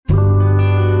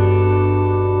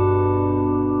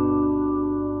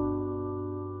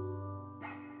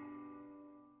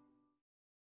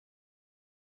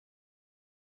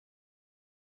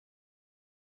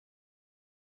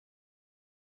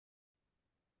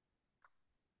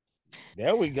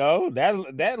There we go.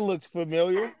 That looks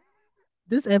familiar.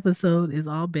 This episode is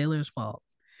all Baylor's fault.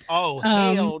 Oh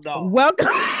hell no. Welcome,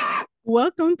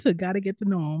 welcome to Gotta Get to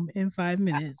Know Him in 5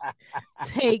 minutes.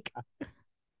 Take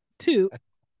two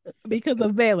because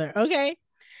of Baylor. Okay,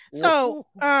 so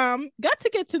got to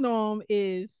get to know him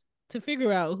is to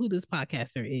figure out who this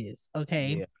podcaster is.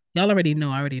 Okay, Yeah. y'all already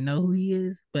know. I already know who he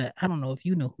is, but I don't know if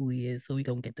you know who he is. So we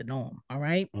gonna get to know him. All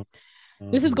right.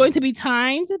 This is going Mm-hmm. to be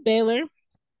timed, Baylor,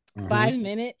 Mm-hmm. 5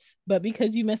 minutes. But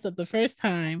because you messed up the first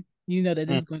time, you know that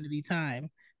this is going to be time.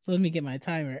 So let me get my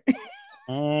timer.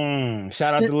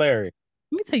 Shout out Let to Larry.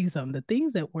 me tell you something. The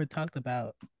things that were talked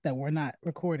about that were not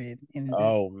recorded in this.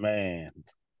 Oh man.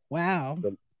 Wow.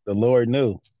 The Lord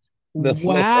knew. The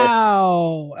Lord.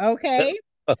 Wow. Okay.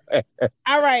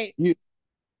 All right. you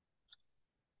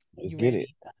let's You get it.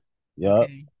 ready? Yup.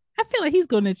 Okay. I feel like he's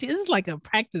going to. This is like a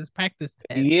practice test.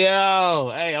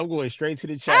 Yo, hey, I'm going straight to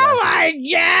the chat Oh after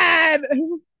this. my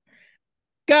God.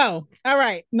 Go. All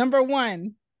right. Number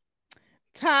one,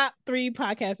 top three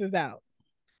podcasters out.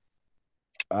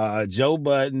 Joe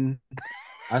Budden.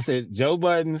 I said Joe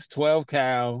Budden's 12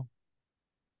 Cal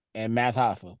and Math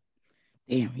Hoffa.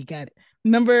 Damn, he got it.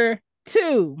 Number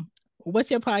two, what's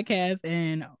your podcast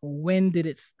and when did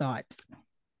it start?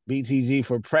 BTG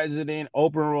for president,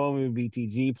 open enrollment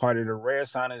BTG, part of the Rare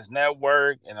Science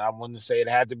Network. And I want to say it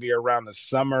had to be around the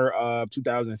summer of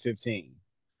 2015.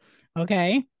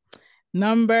 Okay.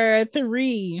 Number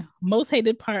three, most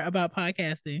hated part about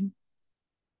podcasting.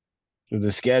 The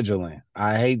scheduling.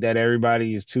 I hate that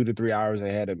everybody is 2 to 3 hours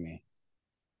ahead of me.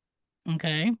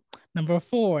 Okay. Number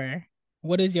four,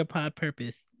 what is your pod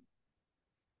purpose?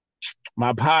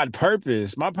 My pod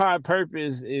purpose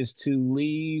is to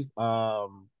leave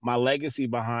my legacy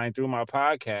behind through my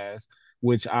podcast,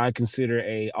 which I consider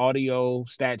a audio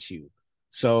statue.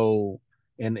 So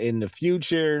in the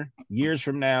future, years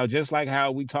from now, just like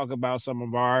how we talk about some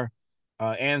of our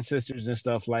ancestors and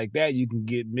stuff like that, you can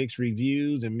get mixed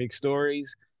reviews and mixed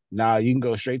stories. Now you can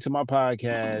go straight to my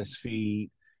podcast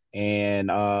feed and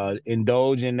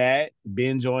indulge in that,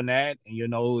 binge on that, and you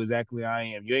know who exactly I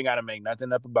am. You ain't got to make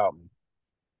nothing up about me.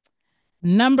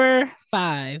 Number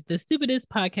five, the stupidest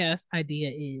podcast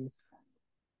idea is.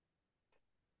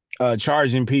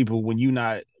 Charging people when you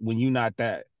not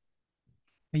that.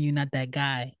 Are you not that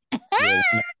guy?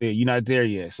 Yeah, you're not there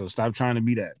yet. So stop trying to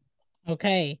be that.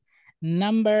 Okay.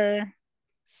 Number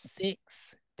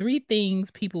six, three things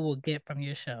people will get from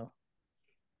your show.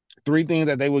 Three things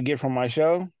that they would get from my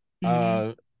show.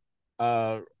 Mm-hmm. Uh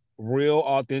uh real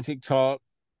authentic talk,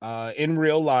 in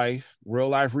real life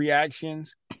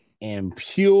reactions, and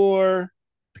pure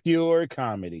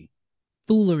comedy.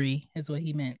 Foolery is what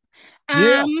he meant.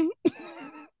 Yeah. Um,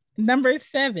 number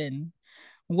seven,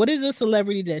 what is a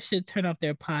celebrity that should turn off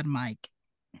their pod mic?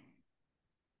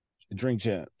 Drink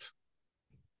champs.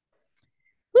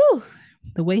 Whew.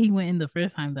 The way he went in the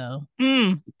first time, though.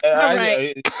 All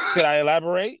right. Could I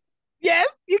elaborate? Yes,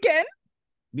 you can.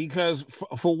 Because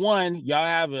for one, y'all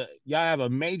have a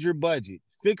major budget.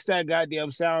 Fix that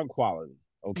goddamn sound quality,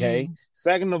 okay? Mm,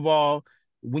 Second of all,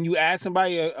 when you ask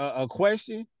somebody a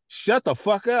question, shut the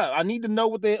fuck up. I need to know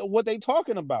what they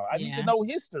talking about. I need to yeah, know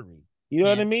history. You know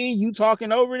what yeah. I mean? You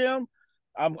talking over them,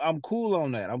 I'm cool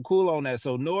on that. I'm cool on that.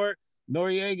 So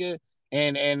Noriega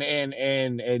and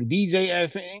DJ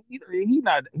F,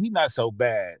 he not so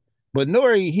bad, but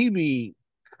Nori he be.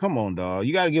 Come on, dog.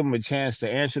 You got to give them a chance to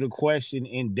answer the question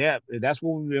in depth. That's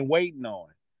what we've been waiting on.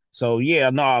 So yeah,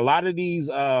 no, a lot of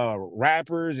these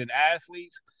rappers and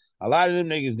athletes, a lot of them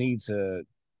niggas need to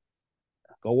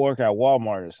go work at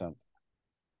Walmart or something.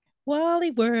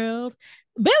 Wally World.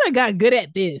 Bella got good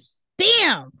at this.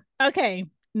 Damn. Okay.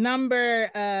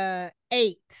 Number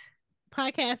eight.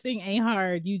 Podcasting ain't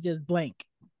hard. You just blank.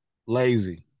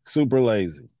 Lazy, super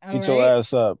lazy. All Get your right.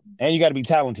 ass up, and you got to be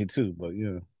talented too. But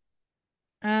yeah,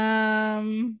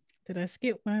 Did I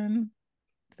skip one?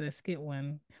 Did I skip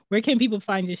one? Where can people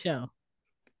find your show?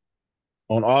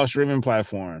 on all streaming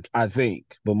platforms, I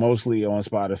think, but mostly on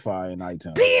Spotify and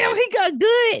iTunes. Damn, he got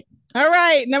good. All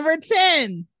right. Number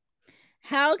 10.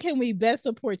 How can we best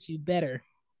support you better?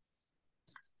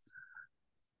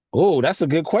 Oh, that's a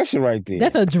good question right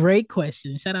That's there. a Drake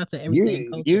question. Shout out to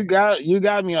Everything You Culture.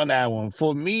 got me on that one.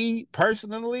 For me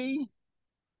personally,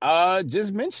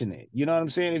 just mention it. You know what I'm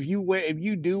saying? If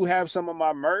you do have some of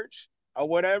my merch or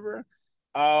whatever,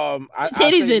 I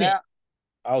Titties say in it. now.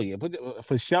 Oh yeah,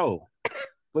 for sure.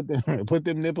 Put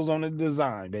them nipples on the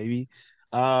design, baby.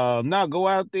 Now go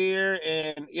out there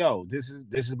and yo, this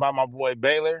is by my boy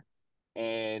Baylor,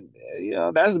 and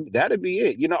that'd be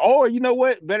it. Or you know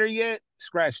what? Better yet,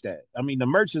 scratch that. I mean, the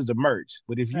merch is the merch,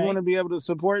 but if you want Right. to be able to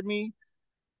support me,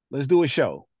 let's do a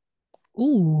show.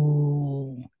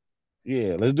 Ooh.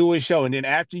 Yeah, let's do a show. And then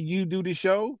after you do the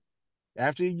show,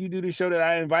 that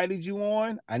I invited you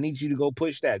on, I need you to go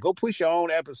push that. Go push your own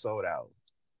episode out.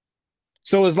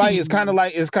 So it's like it's kind of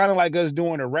like us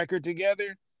doing a record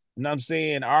together. And I'm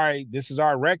saying, all right, this is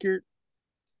our record,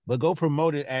 but go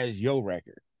promote it as your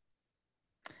record.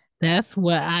 That's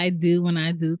what I do when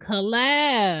I do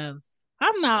collabs.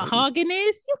 I'm not hogging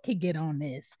this. You can get on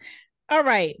this. All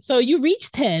right. So you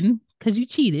reached 10 because you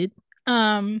cheated.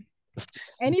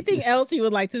 Anything else you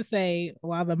would like to say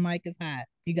while the mic is hot?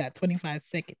 You got 25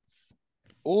 seconds.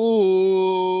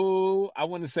 Ooh, I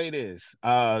want to say this.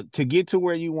 To get to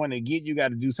where you want to get, you got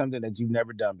to do something that you've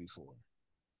never done before.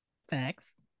 Facts.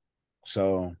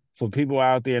 So for people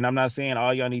out there, and I'm not saying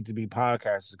all y'all need to be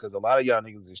podcasters because a lot of y'all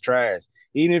niggas is trash.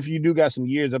 Even if you do got some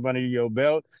years up under your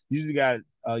belt, you usually got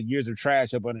years of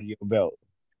trash up under your belt.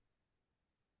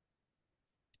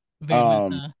 Very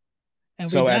much so.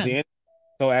 And so at the end,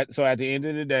 so at the end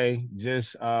of the day,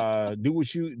 just do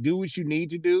what you need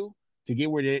to do to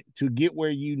get where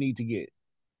you need to get.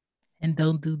 And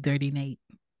don't do dirty Nate.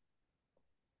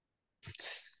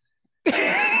 I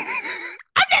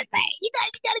just say you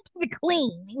gotta keep it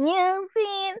clean. You know what I'm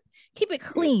saying? Keep it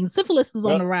clean. Syphilis is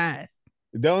on the rise.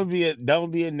 Don't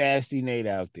be a nasty Nate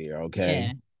out there, okay?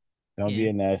 Yeah. Don't be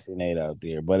a nasty Nate out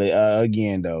there. But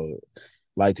again, though,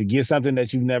 like to get something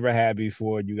that you've never had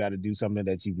before, you got to do something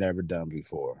that you've never done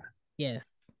before. Yes.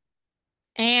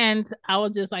 And I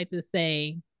would just like to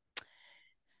say,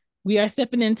 we are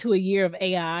stepping into a year of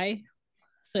AI.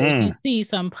 So if you see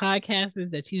some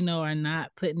podcasters that you know are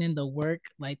not putting in the work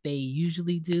like they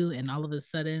usually do, and all of a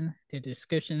sudden their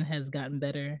description has gotten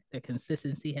better, their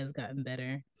consistency has gotten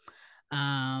better,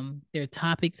 their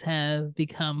topics have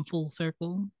become full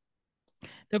circle,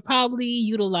 they're probably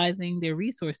utilizing their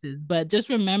resources. But just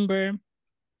remember,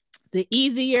 the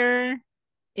easier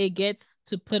it gets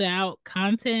to put out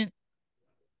content,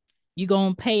 you're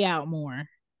going to pay out more.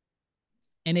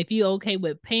 And if you're okay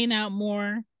with paying out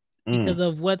more, because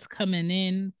of what's coming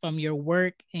in from your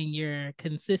work and your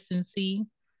consistency,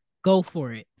 go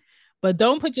for it. But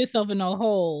don't put yourself in a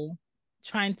hole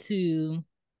trying to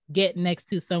get next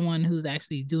to someone who's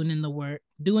actually doing the work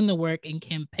and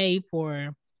can pay for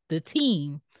the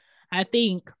team. I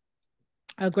think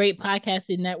a great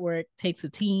podcasting network takes a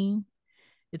team.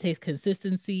 It takes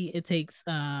consistency. It takes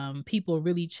people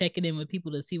really checking in with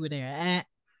people to see where they're at.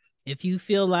 If you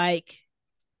feel like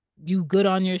you good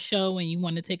on your show and you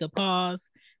want to take a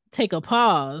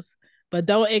pause, but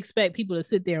don't expect people to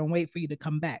sit there and wait for you to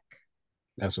come back.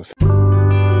 That's a